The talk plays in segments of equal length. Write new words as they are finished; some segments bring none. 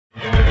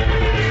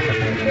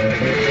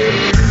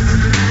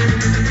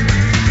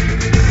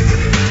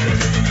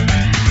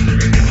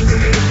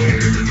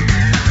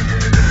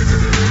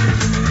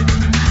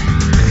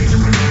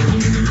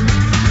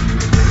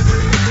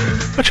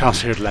Charles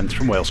here at length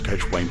from Wales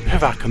coach Wayne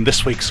Pivac and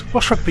this week's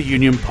Welsh Rugby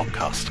Union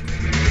podcast.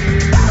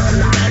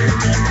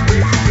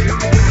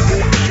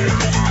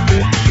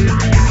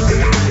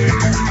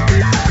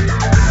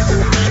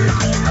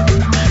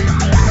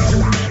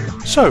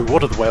 So,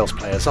 what are the Wales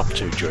players up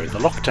to during the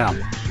lockdown?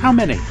 How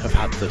many have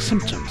had the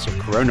symptoms of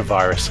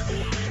coronavirus?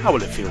 How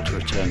will it feel to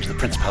return to the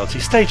Principality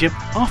Stadium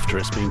after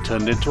it's being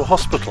turned into a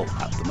hospital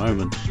at the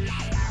moment?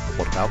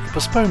 What about the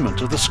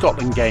postponement of the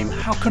Scotland game?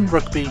 How can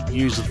rugby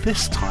use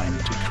this time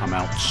to come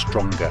out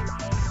stronger?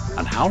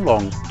 And how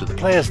long do the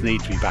players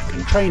need to be back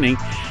in training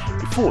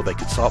before they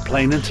could start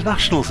playing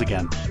internationals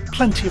again?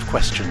 Plenty of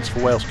questions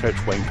for Wales coach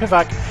Wayne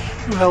Pivac,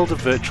 who held a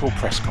virtual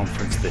press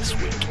conference this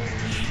week.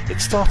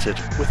 It started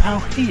with how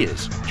he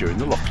is during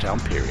the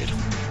lockdown period.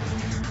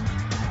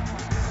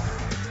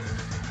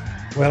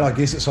 Well, I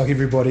guess it's like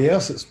everybody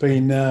else. It's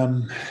been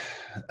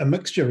a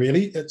mixture,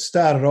 really. It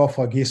started off,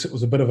 I guess it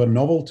was a bit of a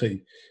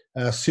novelty,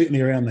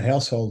 certainly around the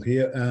household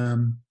here.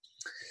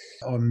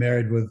 I'm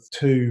married with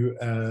two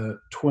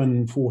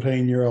twin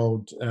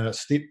 14-year-old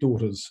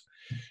stepdaughters.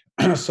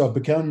 So I've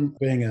become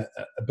being a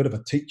bit of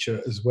a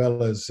teacher as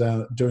well as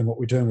doing what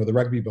we're doing with the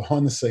rugby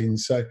behind the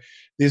scenes. So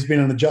there's been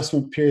an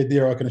adjustment period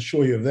there, I can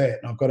assure you of that.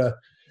 And I've got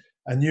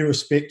a new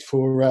respect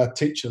for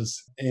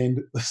teachers, and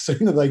the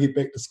sooner they get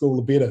back to school,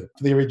 the better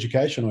for their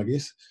education, I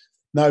guess.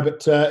 No,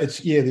 but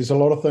there's a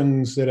lot of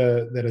things that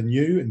are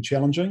new and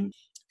challenging,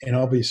 and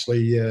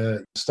obviously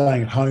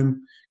staying at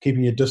home,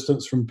 keeping your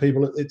distance from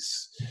people.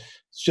 It's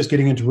just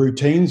getting into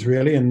routines,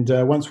 really. And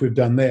once we've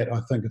done that,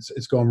 I think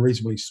it's gone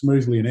reasonably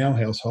smoothly in our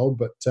household.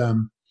 But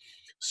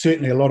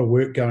certainly a lot of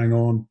work going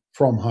on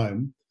from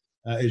home,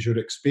 as you'd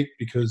expect,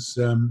 because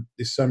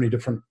there's so many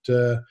different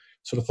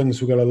sort of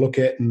things we've got to look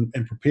at and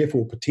prepare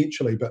for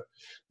potentially. But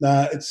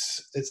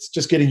it's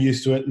just getting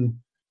used to it. And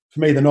for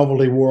me, the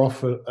novelty wore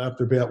off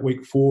after about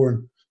week 4.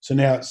 And so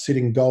now it's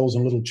setting goals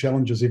and little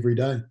challenges every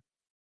day.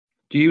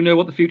 Do you know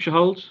what the future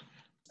holds?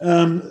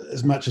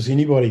 As much as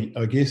anybody,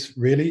 I guess,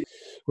 really.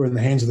 We're in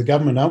the hands of the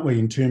government, aren't we,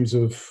 in terms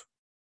of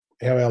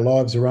how our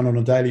lives are run on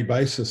a daily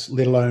basis,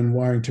 let alone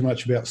worrying too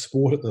much about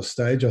sport at this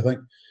stage. I think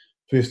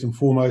first and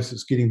foremost,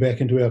 it's getting back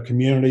into our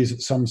communities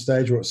at some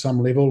stage or at some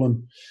level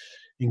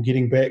and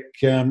getting back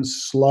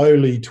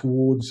slowly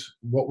towards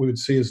what we would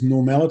see as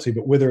normality.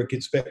 But whether it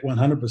gets back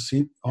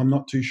 100%, I'm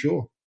not too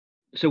sure.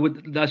 So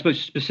with, I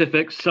suppose,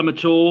 specifics, summer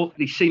tour,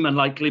 they seem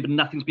unlikely, but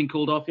nothing's been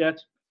called off yet?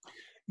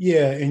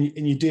 Yeah, and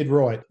you did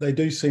right. They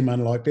do seem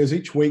unlikely. As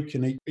each week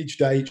and each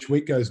day, each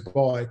week goes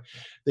by,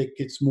 that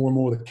gets more and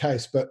more the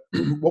case. But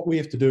what we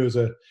have to do as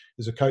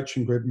a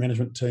coaching group,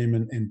 management team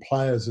and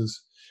players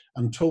is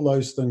until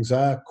those things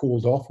are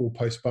called off or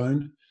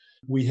postponed,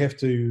 we have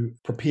to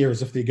prepare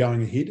as if they're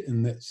going ahead.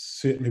 And that's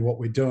certainly what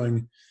we're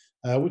doing,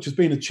 which has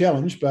been a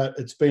challenge, but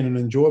it's been an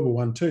enjoyable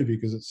one too,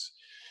 because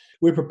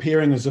we're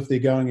preparing as if they're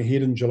going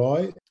ahead in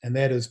July, and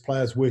that is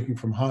players working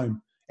from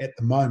home at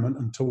the moment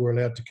until we're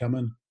allowed to come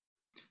in.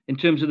 In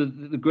terms of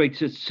the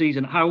greatest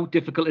season, how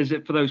difficult is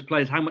it for those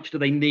players? How much do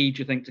they need,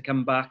 do you think, to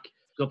come back?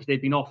 Because obviously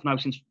they've been off now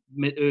since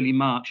early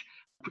March.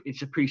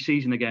 It's a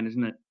pre-season again,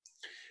 isn't it?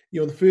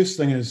 Yeah, well, the first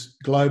thing is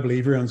globally,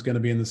 everyone's going to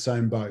be in the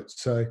same boat.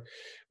 So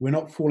we're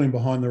not falling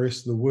behind the rest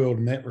of the world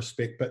in that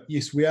respect. But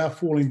yes, we are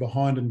falling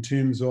behind in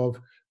terms of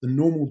the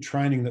normal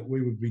training that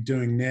we would be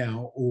doing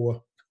now,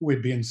 or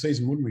we'd be in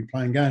season, wouldn't we,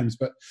 playing games?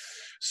 But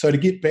so to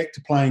get back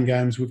to playing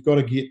games, we've got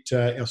to get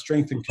our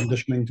strength and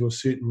conditioning to a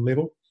certain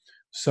level.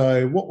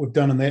 So what we've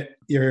done in that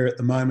area at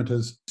the moment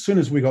is, as soon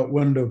as we got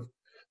wind of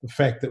the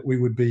fact that we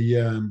would be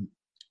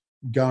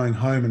going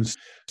home and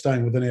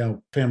staying within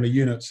our family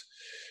units,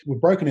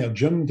 we've broken our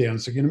gym down.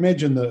 So you can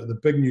imagine the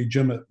big new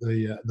gym at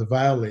the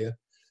Vale there.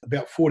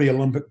 About 40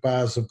 Olympic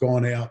bars have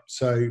gone out.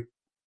 So,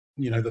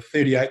 the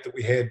 38 that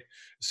we had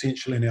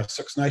essentially in our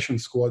Six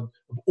Nations squad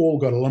have all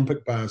got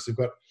Olympic bars. They've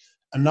got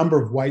a number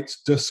of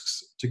weights,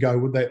 discs to go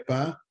with that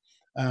bar,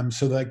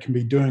 so they can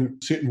be doing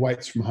certain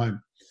weights from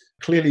home.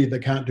 Clearly, they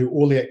can't do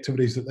all the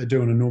activities that they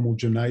do in a normal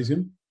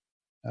gymnasium.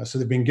 So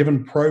they've been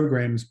given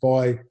programs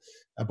by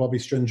Bobby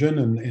Stringent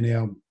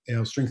and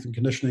our strength and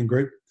conditioning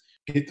group,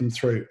 get them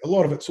through. A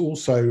lot of it's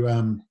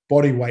also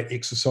body weight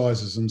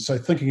exercises. And so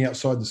thinking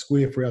outside the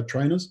square for our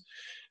trainers,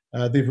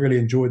 they've really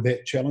enjoyed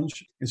that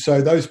challenge. And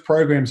so those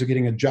programs are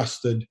getting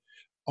adjusted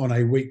on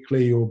a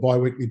weekly or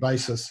bi-weekly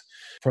basis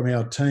from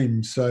our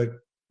team. So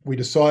we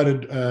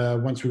decided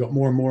once we got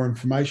more and more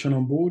information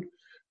on board,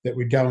 that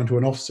we'd go into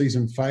an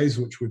off-season phase,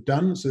 which we've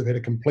done. So they've had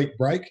a complete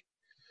break.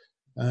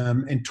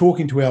 And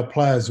talking to our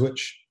players,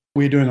 which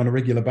we're doing on a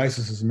regular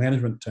basis as a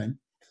management team,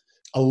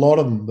 a lot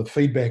of them, the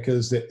feedback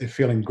is that they're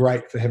feeling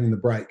great for having the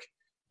break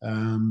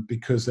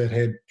because they've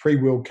had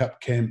pre-World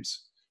Cup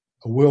camps,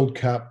 a World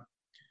Cup,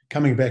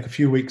 coming back a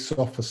few weeks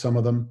off for some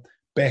of them,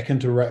 back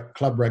into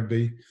club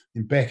rugby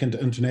and back into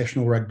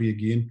international rugby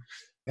again.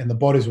 And the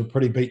bodies were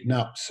pretty beaten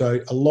up. So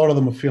a lot of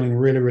them are feeling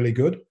really, really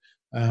good.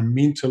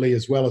 Mentally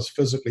as well as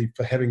physically,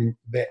 for having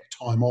that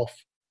time off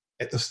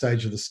at this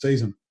stage of the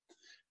season.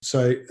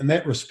 So in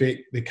that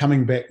respect, they're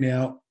coming back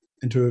now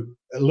into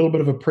a little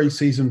bit of a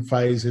pre-season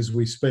phase as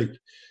we speak.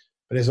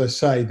 But as I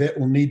say, that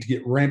will need to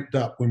get ramped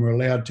up when we're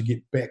allowed to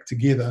get back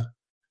together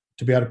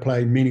to be able to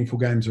play meaningful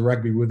games of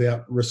rugby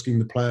without risking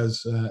the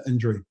players'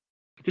 injury.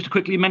 Just to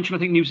quickly mention, I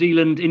think New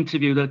Zealand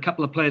interview that a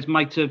couple of players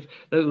there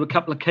were a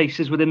couple of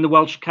cases within the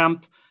Welsh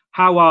camp.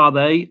 How are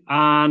they?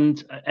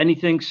 And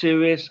anything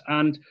serious?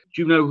 And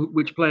do you know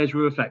which players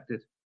were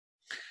affected?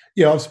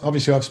 Yeah,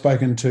 obviously I've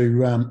spoken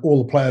to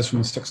all the players from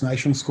the Six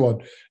Nations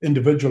squad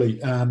individually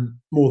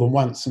more than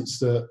once since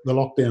the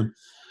lockdown.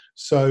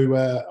 So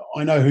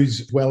I know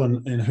who's well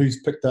and who's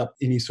picked up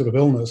any sort of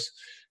illness.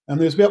 And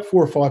there's about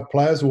 4 or 5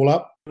 players all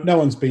up. No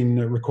one's been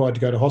required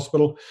to go to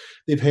hospital.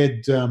 They've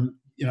had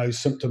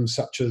symptoms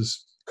such as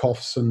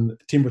coughs and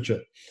temperature.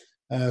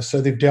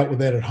 So they've dealt with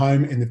that at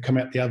home and they've come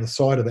out the other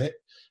side of that.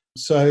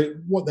 So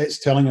what that's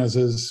telling us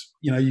is,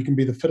 you can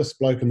be the fittest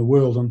bloke in the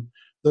world and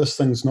this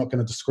thing's not going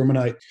to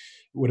discriminate. It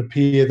would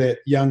appear that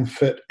young,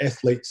 fit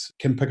athletes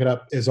can pick it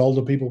up as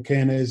older people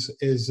can as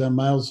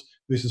males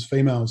versus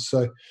females.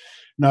 So,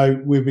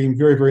 no, we've been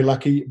very, very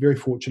lucky, very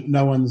fortunate.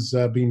 No one's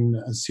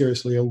been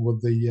seriously ill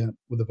with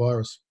the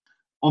virus.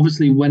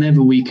 Obviously,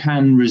 whenever we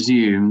can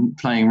resume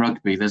playing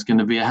rugby, there's going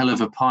to be a hell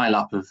of a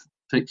pile-up of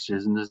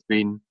fixtures, and there's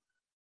been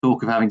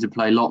talk of having to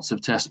play lots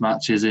of test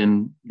matches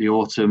in the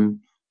autumn,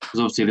 because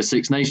obviously the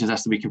Six Nations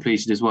has to be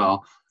completed as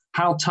well.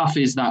 How tough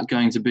is that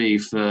going to be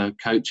for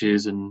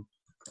coaches and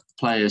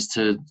players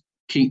to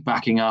keep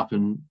backing up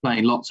and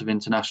playing lots of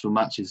international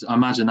matches? I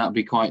imagine that would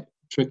be quite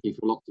tricky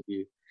for lots of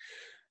you.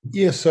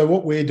 Yeah, so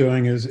what we're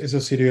doing is, as I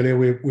said earlier,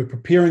 we're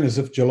preparing as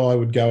if July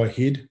would go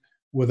ahead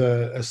with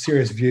a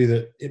serious view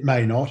that it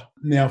may not.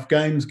 Now, if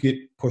games get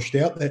pushed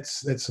out,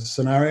 that's a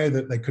scenario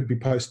that they could be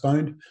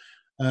postponed.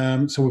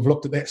 So we've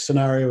looked at that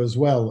scenario as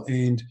well.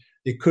 And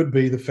it could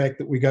be the fact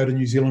that we go to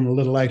New Zealand a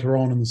little later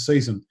on in the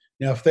season.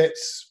 Now, if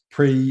that's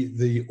pre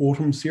the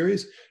autumn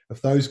series,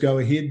 if those go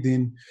ahead,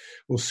 then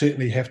we'll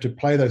certainly have to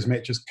play those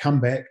matches,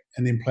 come back,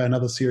 and then play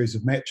another series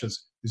of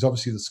matches. There's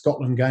obviously the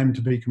Scotland game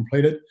to be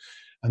completed,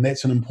 and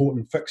that's an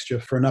important fixture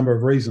for a number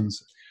of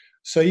reasons.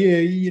 So, yeah,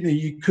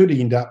 you could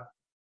end up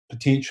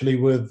potentially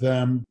with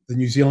the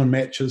New Zealand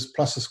matches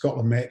plus the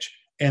Scotland match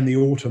and the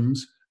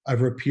autumns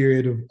over a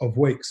period of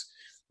weeks.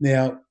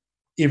 Now,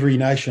 every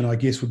nation, I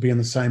guess, would be in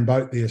the same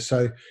boat there.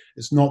 So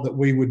it's not that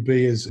we would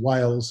be, as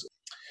Wales,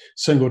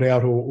 singled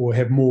out or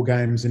have more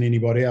games than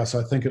anybody else.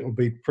 I think it'll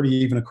be pretty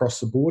even across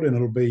the board,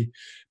 and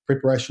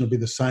preparation will be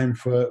the same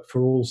for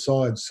all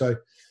sides. So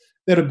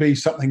that'll be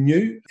something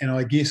new. And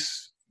I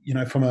guess,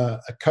 from a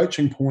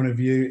coaching point of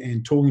view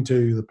and talking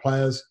to the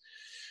players,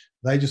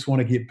 they just want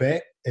to get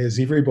back, as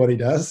everybody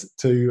does,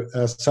 to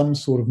some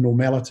sort of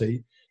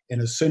normality.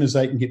 And as soon as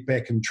they can get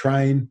back and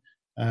train,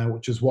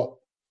 which is what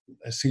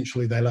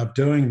essentially they love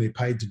doing and they're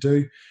paid to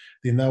do,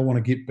 then they'll want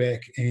to get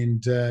back.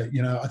 And,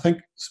 I think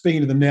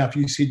speaking to them now, if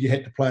you said you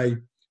had to play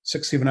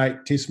 6, 7,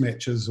 8 test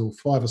matches or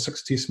 5 or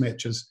 6 test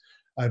matches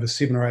over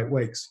 7 or 8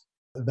 weeks,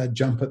 they'd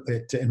jump at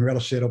that and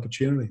relish that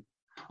opportunity.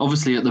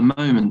 Obviously, at the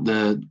moment,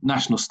 the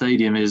National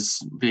Stadium is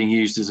being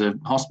used as a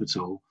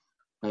hospital,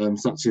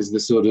 such as the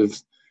sort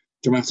of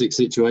dramatic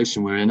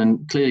situation we're in.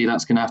 And clearly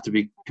that's going to have to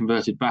be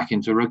converted back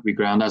into a rugby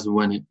ground as and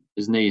when it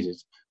is needed.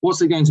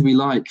 What's it going to be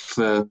like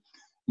for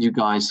you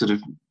guys sort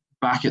of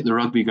back at the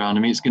rugby ground?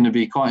 I mean, it's going to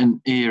be quite an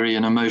eerie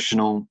and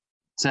emotional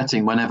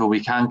setting whenever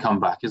we can come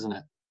back, isn't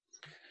it?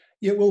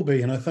 Yeah, it will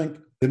be. And I think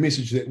the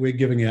message that we're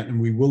giving out,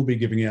 and we will be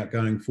giving out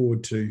going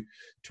forward to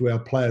our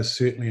players,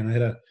 certainly, and I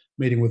had a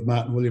meeting with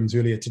Martin Williams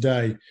earlier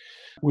today,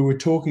 we were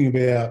talking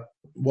about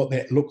what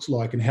that looks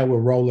like and how we'll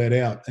roll that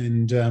out.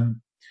 And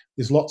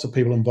there's lots of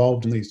people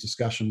involved in these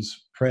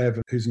discussions. Prav,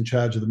 who's in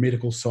charge of the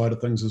medical side of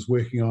things, is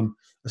working on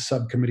a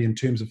subcommittee in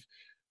terms of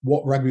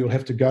what rugby will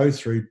have to go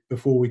through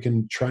before we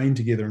can train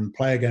together and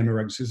play a game of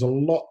rugby. So there's a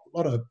lot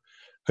of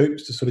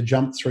hoops to sort of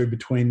jump through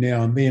between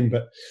now and then.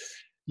 But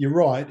you're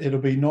right, it'll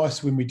be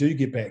nice when we do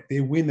get back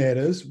there. When that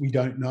is, we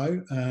don't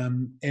know.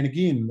 And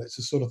again, that's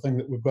the sort of thing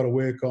that we've got to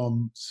work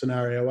on,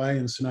 scenario A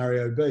and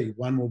scenario B.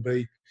 One will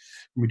be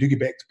when we do get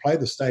back to play,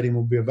 the stadium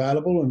will be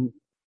available, and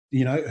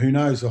who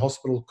knows, the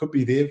hospital could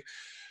be there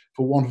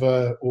for want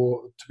of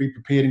or to be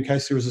prepared in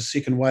case there is a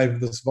second wave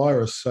of this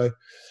virus. So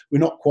we're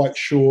not quite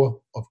sure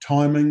of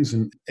timings,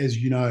 and as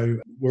you know,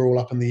 we're all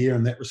up in the air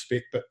in that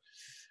respect, but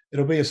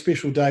it'll be a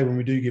special day when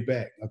we do get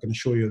back, I can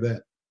assure you of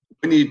that.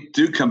 When you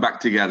do come back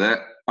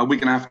together, are we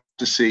going to have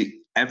to see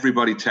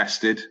everybody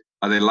tested?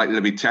 Are they likely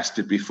to be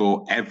tested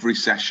before every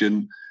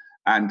session?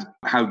 And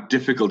how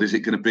difficult is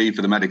it going to be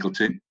for the medical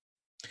team?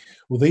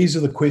 Well, these are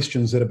the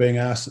questions that are being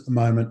asked at the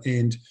moment.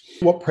 And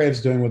what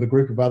Prav's doing with a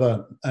group of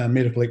other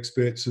medical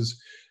experts is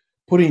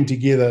putting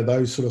together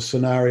those sort of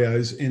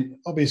scenarios. And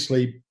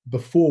obviously,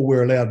 before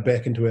we're allowed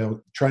back into our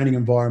training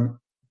environment,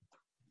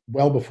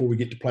 well before we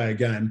get to play a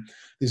game,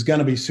 there's going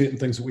to be certain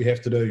things that we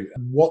have to do.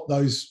 What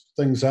those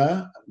things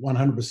are,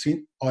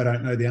 100%, I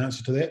don't know the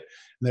answer to that.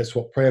 And that's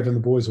what Prav and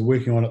the boys are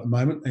working on at the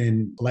moment,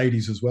 and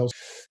ladies as well.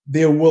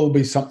 There will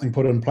be something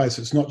put in place.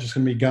 It's not just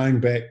going to be going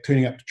back,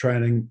 turning up to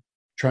training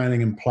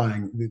and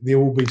playing. There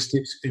will be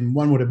steps, and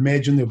one would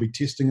imagine there'll be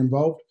testing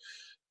involved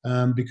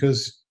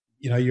because,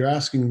 you're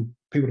asking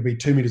people to be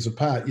 2 metres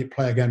apart yet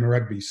play a game of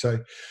rugby. So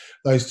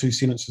those two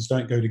sentences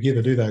don't go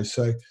together, do they?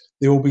 So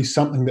there will be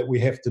something that we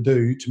have to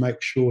do to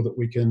make sure that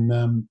we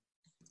can,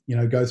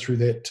 go through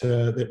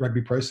that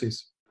rugby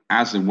process.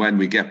 As and when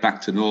we get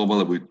back to normal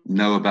and we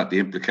know about the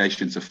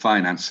implications of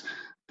finance,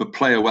 but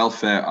player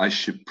welfare, I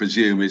should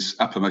presume, is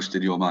uppermost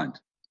in your mind.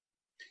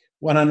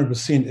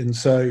 100%. And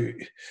so,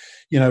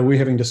 we're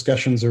having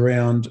discussions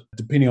around,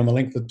 depending on the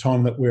length of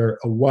time that we're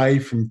away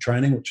from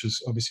training, which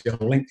is obviously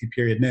a lengthy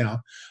period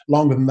now,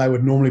 longer than they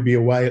would normally be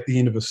away at the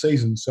end of a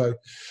season. So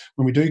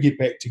when we do get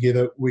back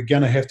together, we're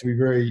going to have to be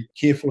very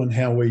careful in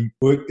how we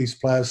work these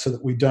players so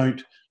that we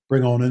don't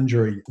bring on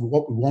injury.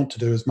 What we want to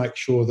do is make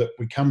sure that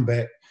we come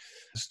back,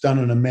 it's done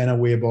in a manner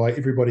whereby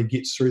everybody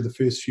gets through the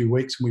first few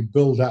weeks and we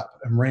build up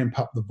and ramp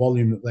up the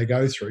volume that they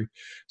go through.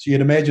 So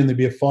you'd imagine there'd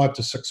be a 5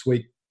 to 6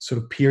 week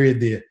sort of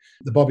period there.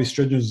 The Bobby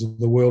Stridgens of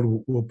the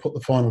world will put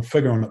the final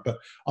figure on it, but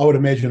I would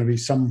imagine it'll be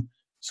some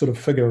sort of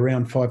figure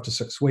around 5 to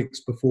 6 weeks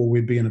before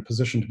we'd be in a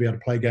position to be able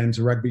to play games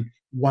of rugby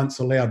once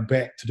allowed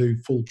back to do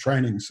full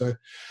training. So,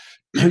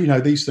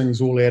 these things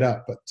all add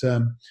up,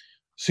 but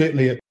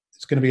certainly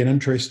it's going to be an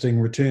interesting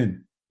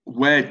return.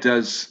 Where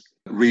does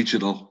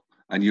regional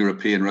and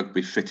European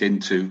rugby fit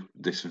into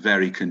this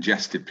very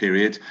congested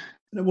period?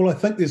 Well, I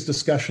think there's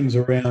discussions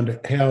around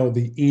how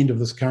the end of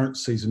this current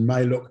season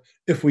may look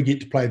if we get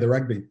to play the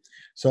rugby.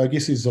 So I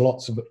guess there's a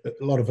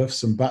lot of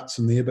ifs and buts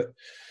in there, but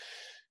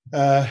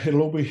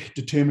it'll all be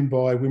determined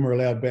by when we're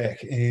allowed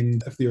back.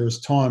 And if there is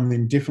time,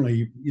 then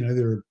definitely,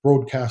 there are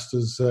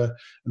broadcasters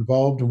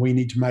involved, and we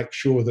need to make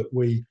sure that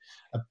we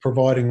are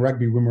providing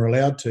rugby when we're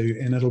allowed to.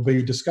 And it'll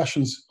be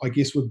discussions, I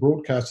guess, with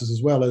broadcasters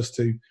as well as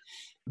to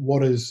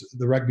what is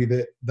the rugby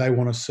that they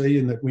want to see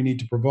and that we need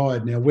to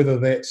provide. Now, whether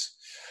that's,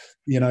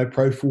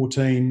 Pro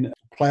 14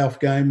 playoff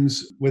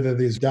games, whether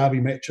there's derby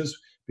matches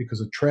because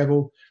of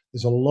travel,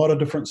 there's a lot of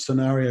different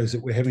scenarios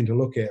that we're having to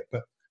look at.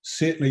 But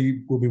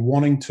certainly we'll be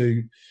wanting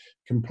to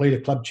complete a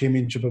club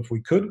championship if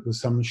we could, with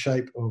some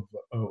shape of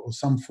or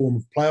some form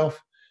of playoff.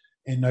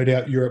 And no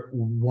doubt Europe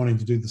will be wanting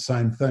to do the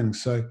same thing.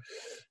 So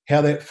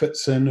how that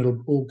fits in,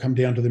 it'll all come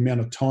down to the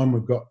amount of time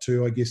we've got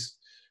to, I guess,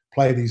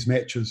 play these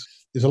matches.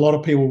 There's a lot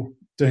of people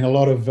doing a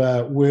lot of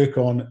work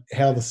on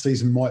how the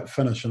season might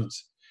finish, and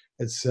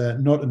it's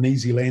not an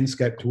easy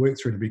landscape to work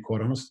through, to be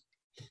quite honest.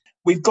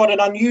 We've got an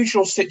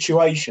unusual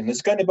situation.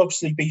 There's going to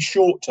obviously be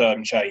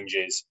short-term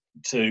changes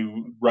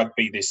to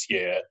rugby this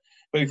year,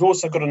 but we've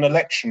also got an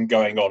election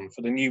going on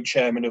for the new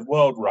chairman of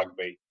World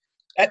Rugby.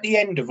 At the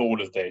end of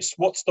all of this,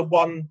 what's the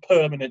one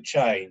permanent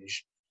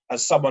change,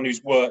 as someone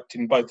who's worked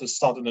in both the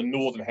southern and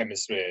northern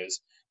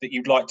hemispheres, that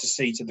you'd like to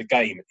see to the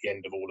game at the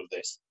end of all of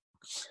this?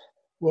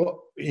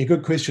 Well, yeah,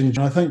 good question.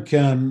 I think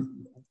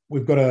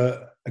we've got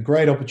a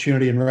great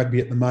opportunity in rugby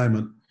at the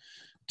moment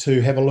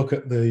to have a look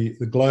at the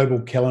global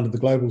calendar, the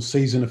global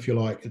season, if you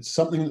like. It's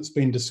something that's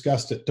been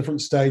discussed at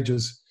different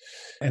stages,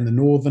 and the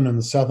northern and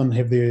the southern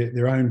have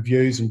their own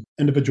views, and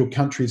individual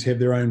countries have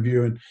their own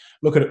view, and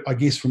look at it, I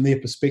guess, from their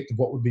perspective,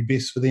 what would be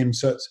best for them.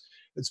 So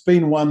it's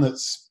been one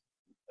it's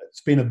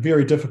been a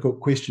very difficult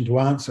question to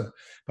answer.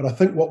 But I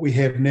think what we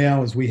have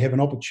now is we have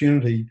an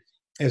opportunity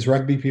as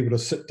rugby people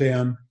to sit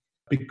down,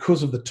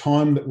 because of the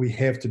time that we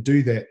have to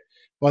do that.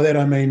 By that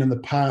I mean, in the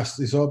past,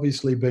 there's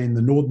obviously been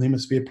the Northern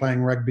Hemisphere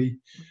playing rugby,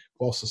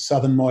 whilst the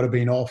Southern might have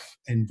been off,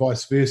 and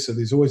vice versa.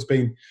 There's always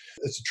been,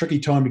 it's a tricky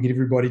time to get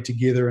everybody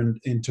together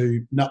and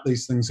to nut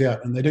these things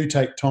out, and they do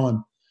take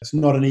time. It's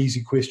not an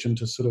easy question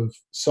to sort of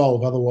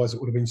solve, otherwise it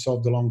would have been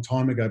solved a long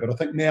time ago. But I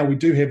think now we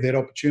do have that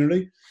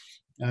opportunity.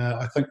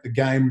 I think the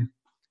game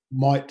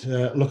might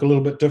look a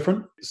little bit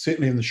different,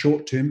 certainly in the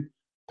short term,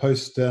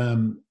 post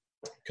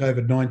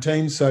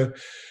COVID-19. So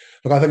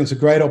look, I think it's a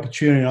great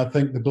opportunity, and I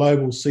think the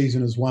global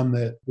season is one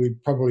that we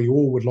probably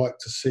all would like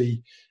to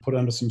see put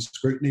under some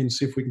scrutiny and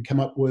see if we can come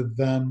up with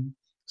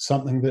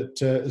something that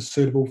is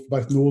suitable for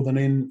both Northern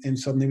and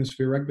Southern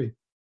Hemisphere rugby.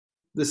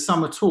 The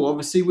summer tour,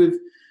 obviously with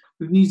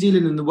New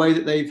Zealand and the way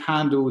that they've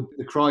handled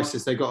the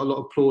crisis, they got a lot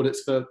of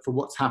plaudits for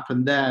what's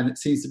happened there, and it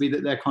seems to be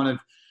that they're kind of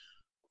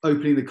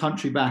opening the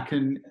country back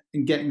and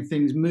getting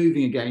things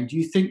moving again. Do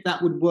you think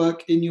that would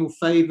work in your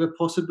favour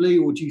possibly,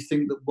 or do you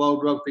think that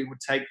World Rugby would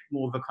take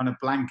more of a kind of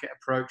blanket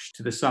approach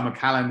to the summer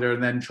calendar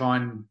and then try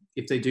and,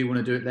 if they do want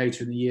to do it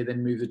later in the year,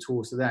 then move the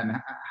tour to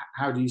then?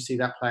 How do you see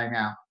that playing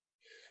out?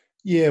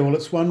 Yeah, well,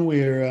 it's one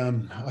where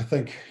I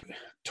think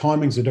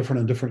timings are different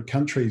in different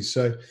countries.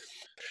 So,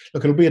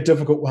 look, it'll be a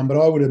difficult one, but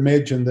I would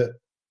imagine that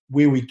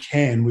where we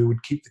can, we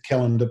would keep the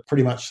calendar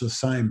pretty much the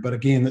same. But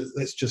again,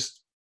 that's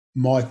just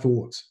my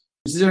thoughts.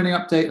 Is there any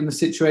update on the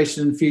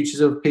situation and futures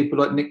of people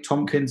like Nick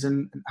Tompkins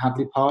and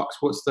Hadley Parkes?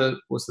 What's the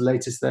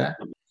latest there?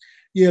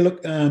 Yeah,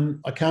 look,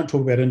 I can't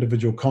talk about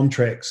individual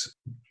contracts.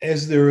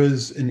 As there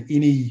is in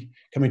any,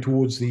 coming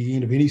towards the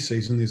end of any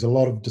season, there's a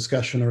lot of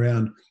discussion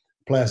around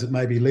players that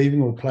may be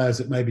leaving or players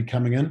that may be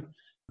coming in.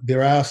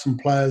 There are some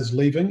players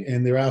leaving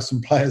and there are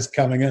some players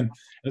coming in.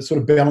 And it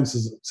sort of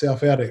balances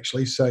itself out,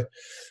 actually. So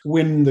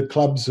when the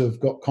clubs have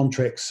got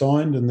contracts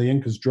signed and the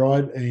ink is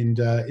dried and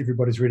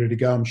everybody's ready to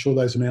go, I'm sure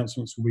those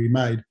announcements will be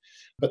made.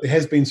 But there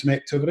has been some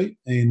activity,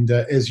 and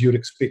as you'd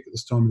expect at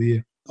this time of the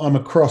year. I'm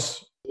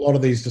across a lot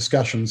of these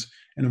discussions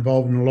and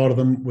involved in a lot of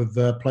them with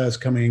players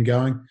coming and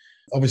going.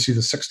 Obviously,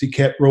 the 60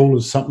 cap rule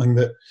is something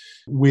that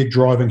we're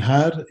driving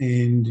hard,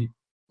 and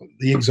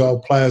the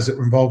exiled players that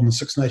were involved in the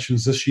Six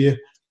Nations this year,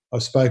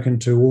 I've spoken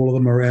to all of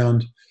them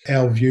around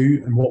our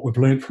view and what we've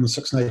learned from the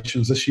Six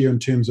Nations this year in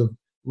terms of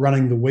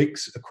running the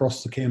weeks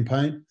across the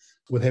campaign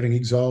with having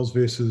exiles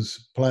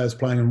versus players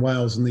playing in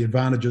Wales and the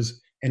advantages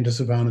and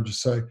disadvantages.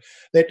 So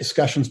that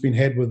discussion's been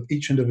had with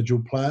each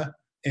individual player,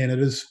 and it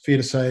is fair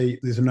to say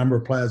there's a number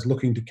of players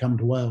looking to come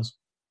to Wales.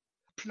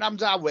 Prynam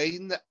da,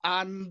 Wayne,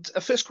 and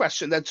a first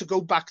question then to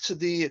go back to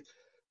the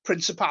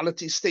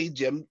Principality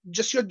Stadium,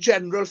 just your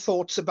general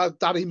thoughts about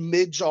that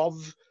image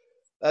of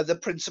the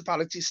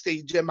Principality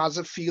Stadium as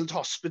a field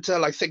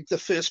hospital. I think the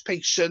first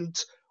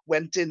patient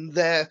went in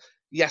there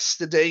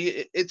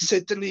yesterday. It's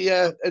certainly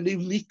a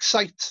unique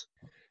site.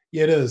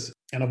 Yeah, it is.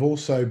 And I've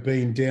also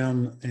been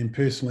down and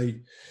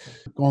personally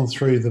gone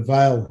through the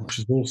Vale, which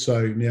is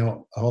also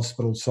now a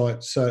hospital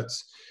site. So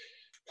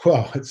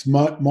it's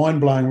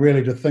mind-blowing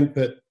really to think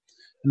that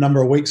a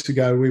number of weeks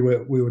ago we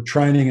were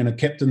training in a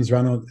captain's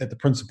run at the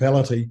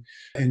Principality,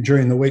 and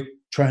during the week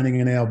training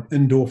in our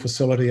indoor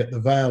facility at the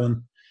Vale,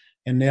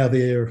 and now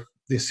they're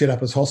set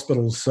up as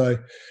hospitals. So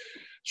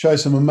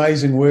shows some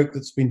amazing work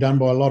that's been done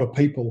by a lot of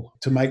people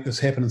to make this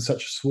happen in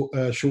such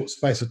a short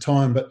space of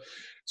time. But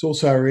it's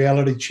also a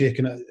reality check,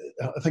 and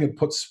I think it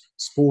puts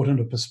sport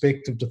into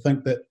perspective to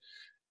think that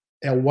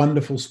our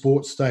wonderful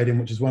sports stadium,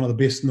 which is one of the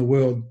best in the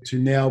world, to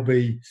now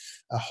be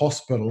a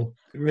hospital,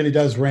 it really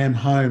does ram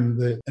home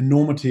the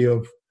enormity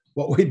of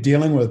what we're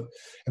dealing with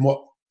and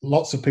what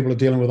lots of people are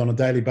dealing with on a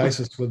daily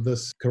basis with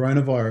this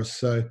coronavirus.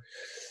 So,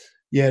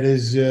 yeah, it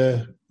is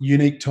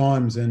unique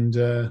times, and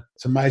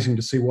it's amazing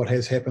to see what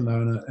has happened,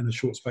 though, in a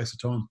short space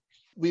of time.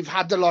 We've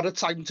had a lot of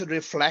time to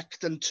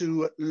reflect and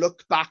to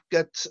look back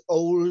at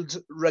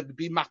old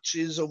rugby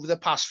matches over the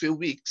past few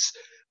weeks.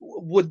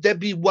 Would there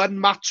be one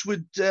match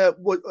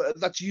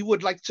that you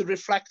would like to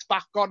reflect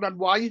back on, and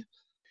why?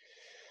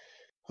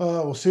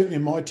 Well, certainly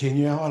in my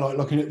tenure, I like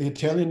looking at the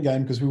Italian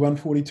game because we won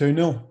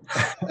 42-0.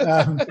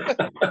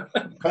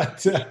 But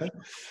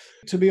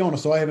to be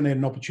honest, I haven't had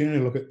an opportunity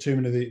to look at too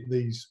many of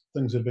these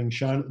things that are being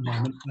shown at the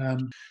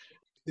moment.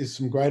 There's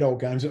some great old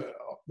games.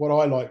 What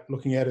I like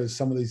looking at is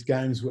some of these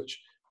games which,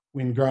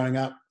 when growing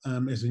up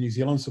as a New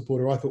Zealand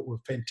supporter, I thought were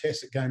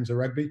fantastic games of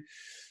rugby.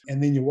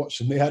 And then you watch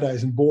them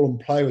nowadays, and ball and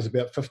play was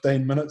about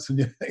 15 minutes, and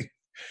you think,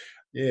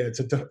 yeah,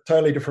 it's a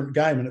totally different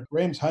game. And it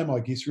rams home, I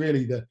guess,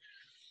 really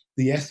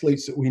the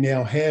athletes that we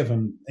now have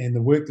and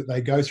the work that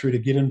they go through to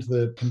get into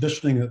the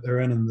conditioning that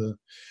they're in, and the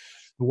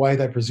way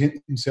they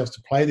present themselves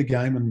to play the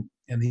game,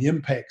 and the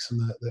impacts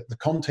and the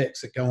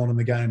contacts that go on in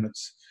the game.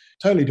 It's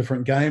a totally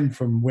different game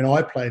from when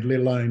I played, let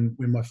alone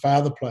when my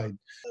father played.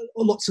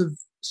 Lots of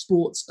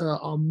sports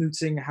are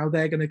mooting how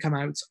they're going to come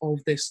out of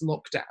this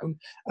lockdown.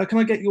 Can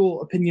I get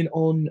your opinion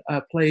on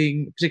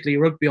playing,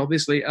 particularly rugby,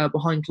 obviously,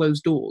 behind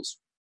closed doors?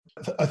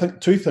 I think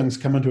two things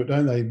come into it,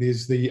 don't they?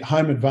 There's the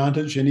home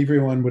advantage, and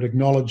everyone would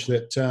acknowledge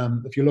that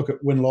if you look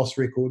at win-loss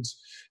records,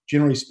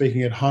 generally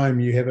speaking, at home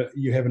you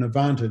have an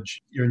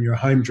advantage. You're in your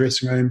home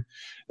dressing room.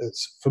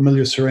 It's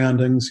familiar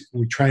surroundings.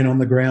 We train on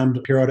the ground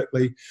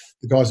periodically.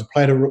 The guys have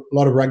played a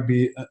lot of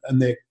rugby in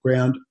that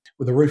ground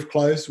with the roof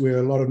closed, where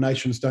a lot of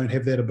nations don't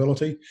have that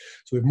ability.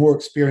 So we have more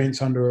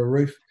experience under a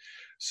roof.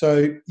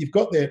 So you've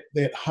got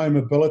that home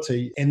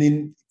ability, and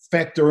then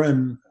factor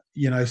in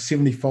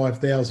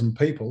 75,000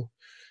 people,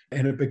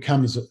 and it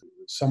becomes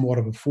somewhat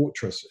of a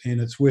fortress, and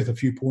it's worth a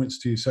few points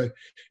to you. So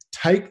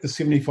take the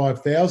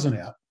 75,000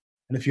 out,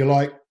 and if you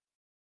like,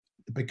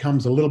 it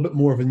becomes a little bit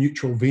more of a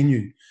neutral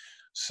venue.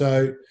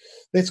 So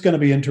that's going to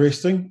be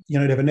interesting, to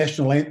have a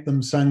national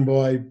anthem sung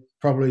by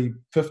probably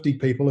 50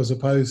 people as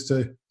opposed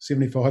to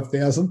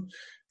 75,000.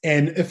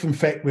 And if in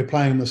fact we're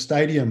playing in the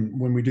stadium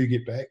when we do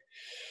get back,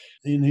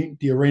 in an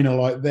empty arena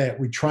like that,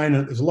 we train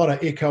it. There's a lot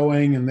of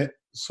echoing and that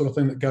sort of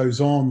thing that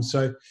goes on.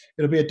 So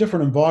it'll be a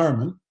different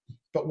environment,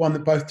 but one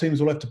that both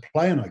teams will have to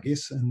play in, I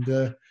guess. And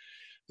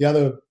the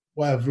other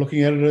way of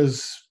looking at it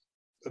is,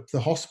 if the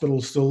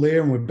hospital's still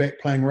there and we're back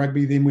playing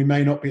rugby, then we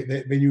may not be at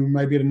that venue, we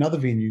may be at another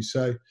venue.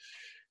 So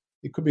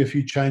there could be a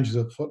few changes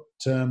afoot,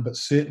 but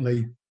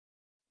certainly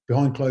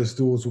behind closed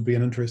doors will be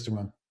an interesting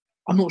one.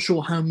 I'm not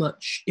sure how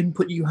much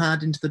input you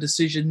had into the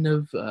decision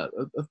of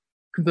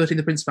converting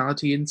the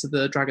Principality into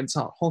the Dragon's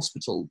Heart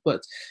Hospital,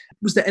 but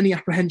was there any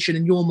apprehension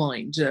in your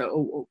mind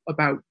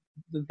about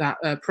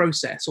that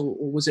process, or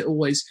was it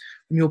always,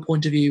 from your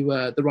point of view,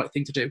 the right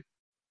thing to do?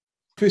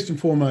 First and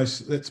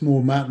foremost, that's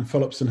more Martin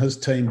Phillips and his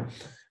team,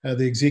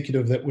 the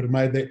executive, that would have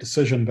made that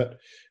decision. But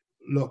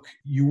look,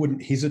 you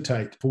wouldn't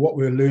hesitate. For what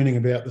we're learning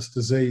about this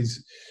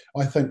disease,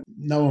 I think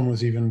no one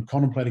was even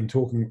contemplating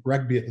talking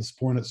rugby at this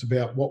point. It's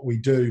about what we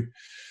do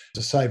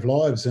to save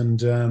lives.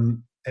 And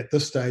at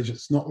this stage,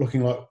 it's not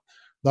looking like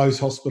those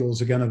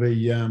hospitals are going to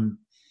be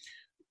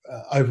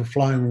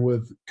overflowing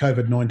with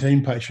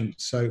COVID-19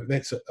 patients. So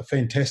that's a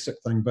fantastic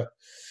thing. But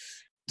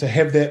to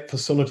have that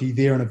facility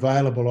there and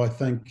available, I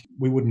think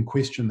we wouldn't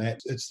question that.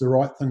 It's the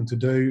right thing to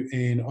do,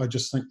 and I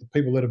just think the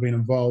people that have been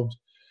involved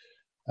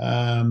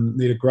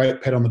need a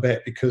great pat on the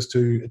back, because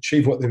to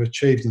achieve what they've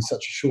achieved in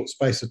such a short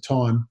space of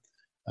time,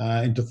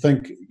 and to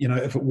think,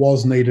 if it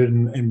was needed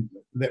and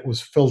that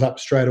was filled up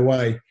straight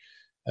away,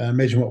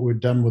 imagine what we'd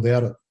done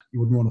without it. You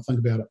wouldn't want to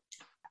think about it.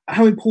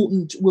 How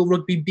important will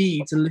rugby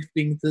be to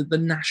lifting the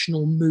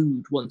national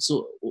mood once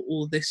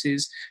all this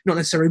is not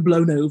necessarily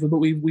blown over, but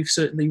we've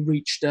certainly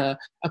reached a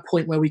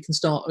point where we can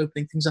start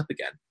opening things up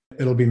again?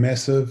 It'll be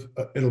massive.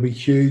 It'll be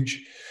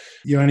huge.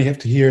 You only have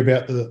to hear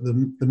about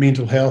the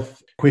mental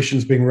health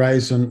questions being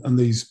raised on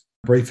these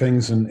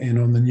briefings and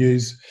on the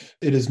news.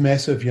 It is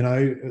massive.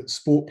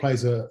 Sport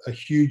plays a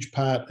huge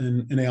part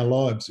in our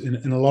lives,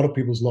 in a lot of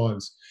people's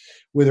lives,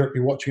 whether it be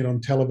watching it on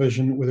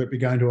television, whether it be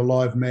going to a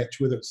live match,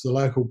 whether it's the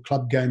local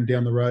club game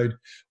down the road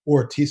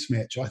or a test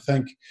match. I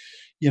think,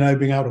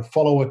 being able to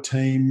follow a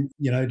team,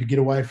 to get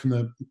away from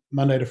the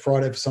Monday to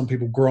Friday, for some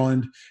people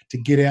grind, to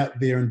get out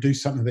there and do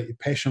something that you're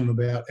passionate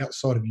about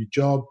outside of your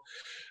job,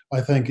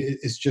 I think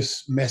it's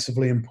just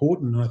massively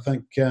important. And I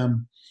think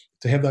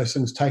to have those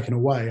things taken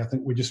away, I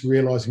think we're just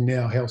realising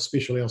now how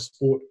special our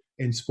sport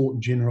and sport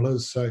in general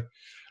is. So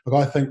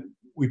I think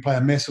we play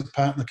a massive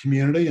part in the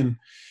community, and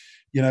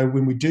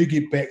when we do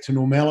get back to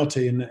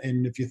normality, and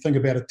if you think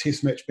about a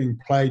test match being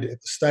played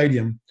at the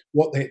stadium,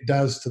 what that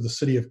does to the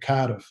city of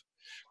Cardiff,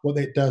 what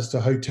that does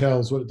to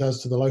hotels, what it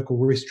does to the local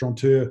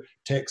restaurateur,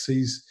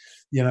 taxis,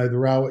 the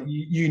railway,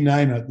 you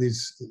name it.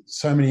 There's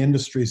so many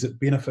industries that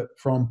benefit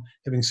from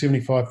having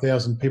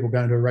 75,000 people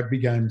going to a rugby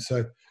game.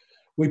 So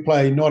we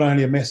play not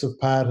only a massive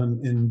part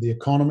in the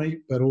economy,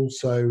 but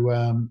also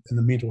in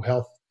the mental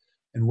health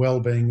and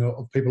well-being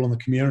of people in the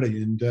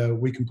community. And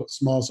we can put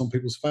smiles on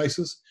people's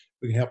faces.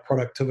 We can help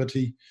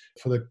productivity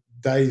for the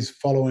days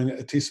following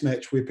a test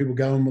match, where people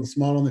go in with a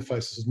smile on their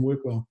faces and work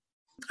well.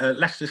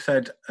 Leicester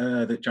said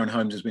that John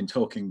Holmes has been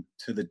talking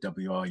to the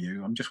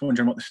WRU. I'm just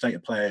wondering what the state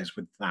of play is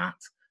with that,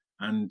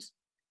 and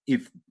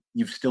if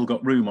you've still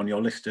got room on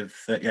your list of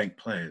 38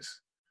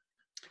 players.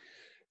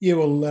 Yeah,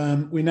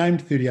 well, we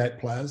named 38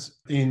 players,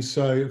 and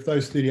so if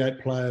those 38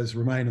 players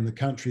remain in the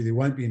country, there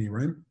won't be any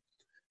room.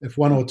 If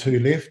one or two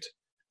left,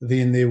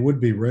 then there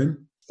would be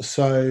room.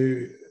 So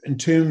in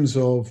terms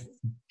of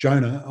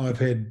Jonah, I've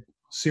had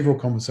several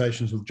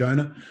conversations with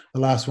Jonah, the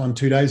last one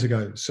 2 days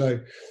ago. So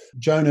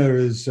Jonah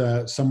is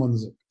someone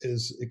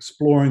is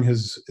exploring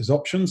his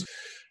options,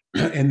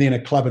 and then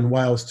a club in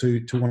Wales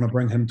to want to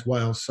bring him to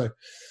Wales. So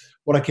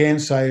what I can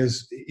say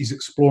is he's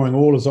exploring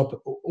all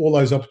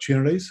those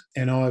opportunities,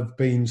 and I've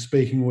been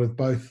speaking with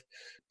both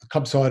the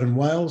club side in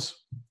Wales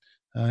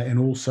and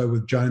also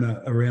with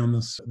Jonah around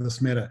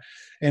this matter.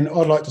 And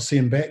I'd like to see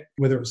him back,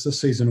 whether it's this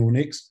season or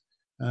next.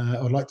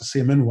 I'd like to see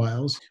him in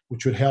Wales,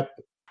 which would help,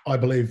 I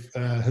believe,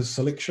 his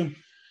selection,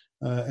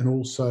 and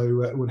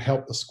also it would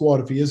help the squad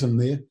if he is in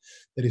there,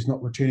 that he's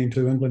not returning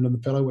to England in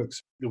the fellow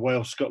weeks. The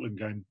Wales-Scotland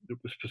game that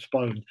was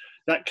postponed,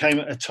 that came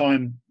at a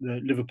time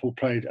that Liverpool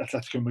played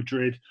Atletico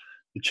Madrid.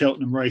 The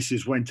Cheltenham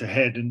races went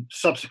ahead, and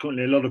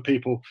subsequently a lot of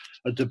people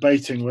are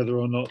debating whether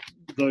or not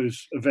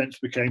those events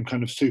became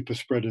kind of super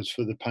spreaders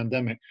for the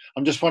pandemic.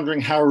 I'm just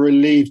wondering how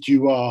relieved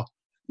you are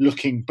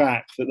looking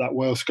back that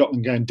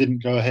Wales-Scotland game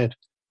didn't go ahead.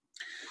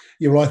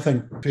 Yeah, well, I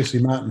think firstly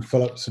Martin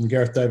Phillips and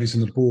Gareth Davies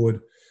and the board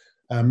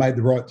made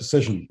the right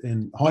decision.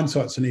 And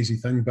hindsight's an easy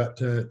thing, but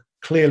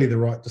clearly the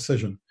right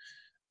decision.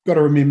 Got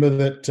to remember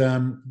that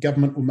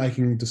government were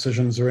making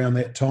decisions around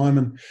that time,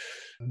 and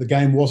the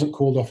game wasn't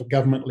called off at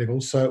government level,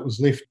 so it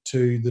was left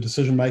to the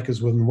decision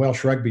makers within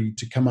Welsh Rugby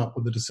to come up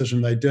with the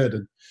decision they did.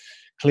 And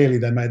clearly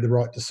they made the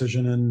right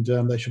decision,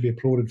 and they should be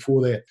applauded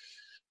for that.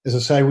 As I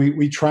say,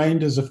 we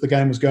trained as if the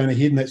game was going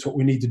ahead, and that's what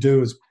we need to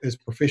do as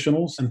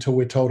professionals until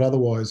we're told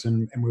otherwise.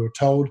 And we were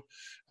told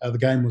the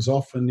game was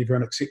off, and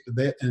everyone accepted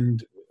that.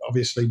 And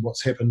obviously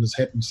what's happened has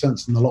happened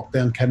since, and the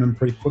lockdown came in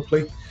pretty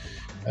quickly.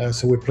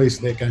 So we're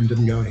pleased that game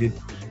didn't go ahead.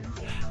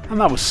 And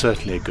that was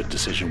certainly a good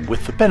decision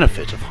with the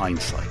benefit of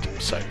hindsight.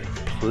 So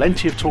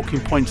plenty of talking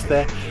points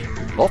there,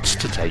 lots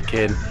to take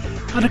in,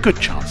 and a good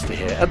chance to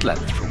hear at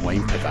length from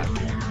Wayne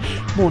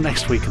Pivac. More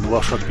next week in the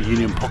Welsh Rugby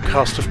Union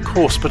podcast, of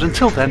course, but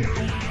until then,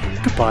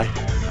 goodbye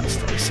and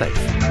stay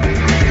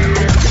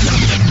safe.